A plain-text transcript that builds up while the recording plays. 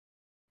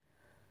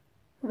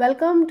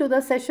Welcome to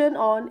the session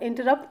on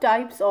interrupt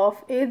types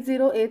of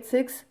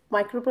 8086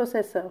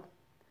 microprocessor.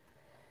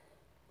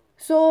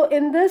 So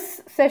in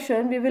this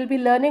session we will be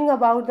learning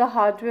about the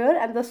hardware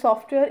and the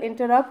software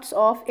interrupts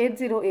of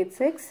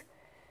 8086.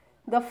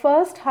 The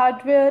first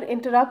hardware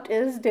interrupt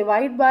is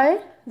divide by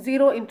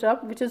 0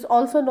 interrupt, which is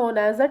also known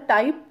as a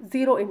type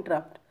 0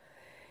 interrupt.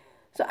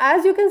 So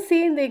as you can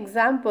see in the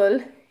example,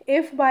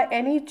 if by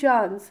any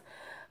chance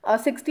a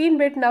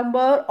 16-bit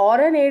number or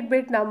an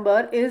 8-bit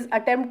number is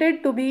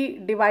attempted to be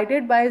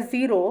divided by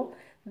 0,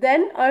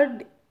 then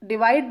a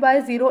divide by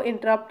 0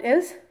 interrupt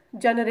is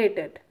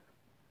generated.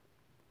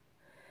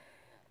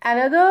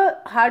 Another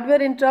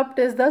hardware interrupt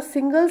is the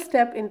single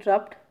step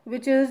interrupt,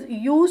 which is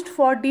used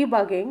for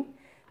debugging.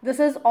 This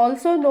is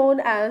also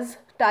known as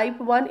type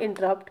 1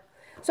 interrupt.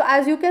 So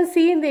as you can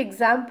see in the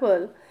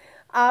example,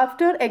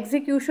 after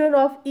execution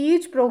of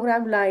each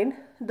program line,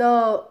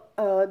 the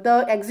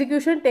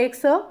execution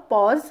takes a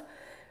pause.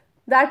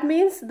 That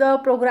means the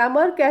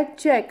programmer can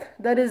check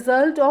the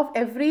result of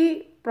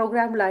every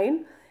program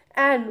line,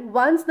 and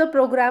once the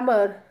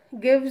programmer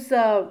gives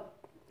the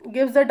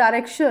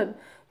direction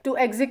to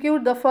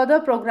execute the further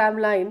program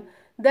line,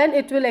 then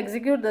it will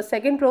execute the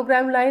second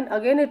program line,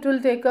 again it will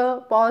take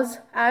a pause,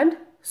 and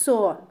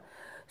so on.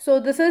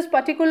 So this is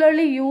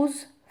particularly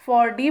used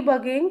for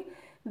debugging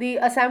the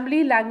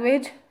assembly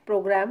language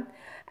program,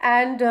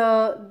 and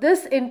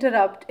this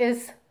interrupt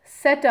is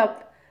set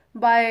up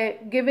by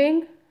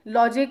giving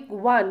logic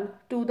 1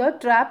 to the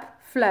trap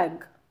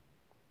flag.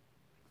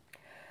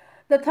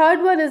 The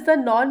third one is the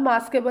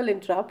non-maskable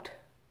interrupt.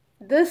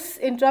 This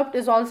interrupt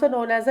is also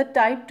known as a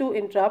type 2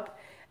 interrupt,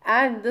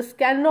 and this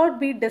cannot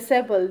be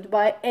disabled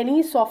by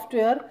any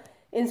software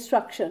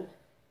instruction.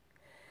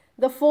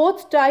 The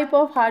fourth type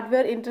of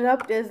hardware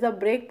interrupt is the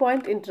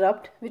breakpoint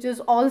interrupt, which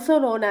is also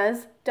known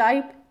as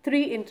type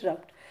 3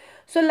 interrupt.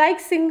 So like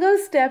single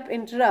step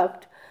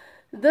interrupt,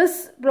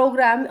 this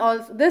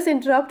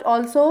interrupt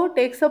also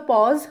takes a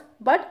pause,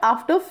 but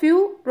after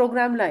few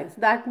program lines.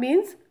 That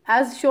means,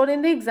 as shown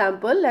in the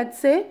example, let's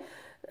say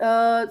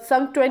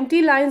some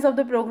 20 lines of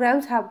the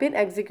programs have been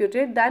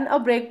executed, then a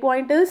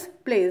breakpoint is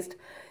placed.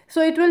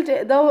 So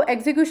the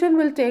execution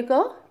will take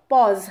a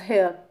pause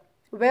here,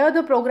 where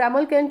the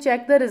programmer can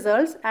check the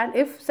results and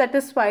if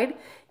satisfied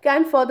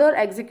can further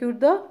execute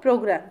the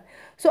program.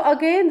 So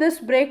again, this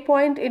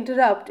breakpoint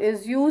interrupt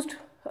is used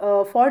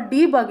for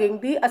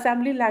debugging the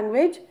assembly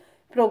language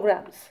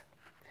programs.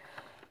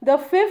 The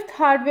fifth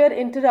hardware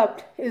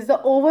interrupt is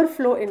the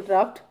overflow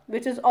interrupt,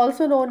 which is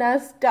also known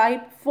as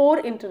type 4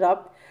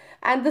 interrupt,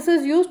 and this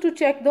is used to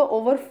check the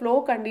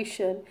overflow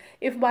condition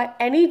if by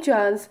any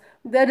chance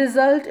the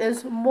result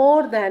is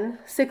more than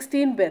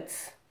 16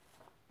 bits.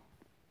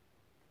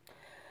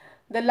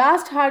 The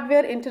last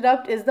hardware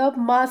interrupt is the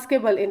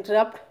maskable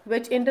interrupt,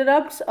 which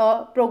interrupts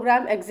a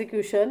program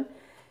execution.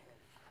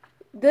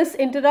 This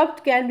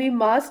interrupt can be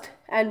masked,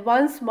 and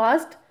once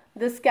masked,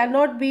 this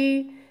cannot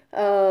be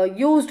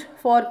used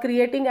for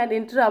creating an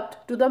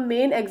interrupt to the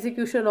main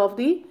execution of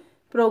the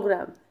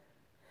program.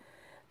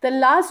 Then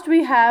last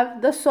we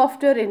have the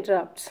software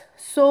interrupts.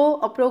 So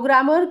a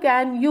programmer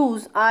can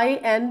use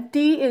INT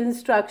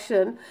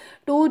instruction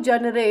to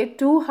generate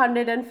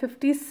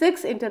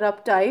 256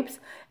 interrupt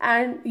types,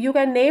 and you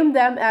can name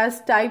them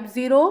as type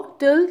 0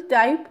 till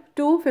type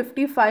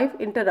 255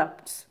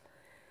 interrupts.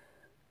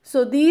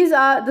 So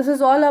this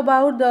is all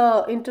about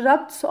the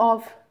interrupts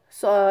of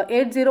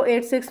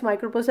 8086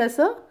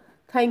 microprocessor.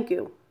 Thank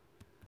you.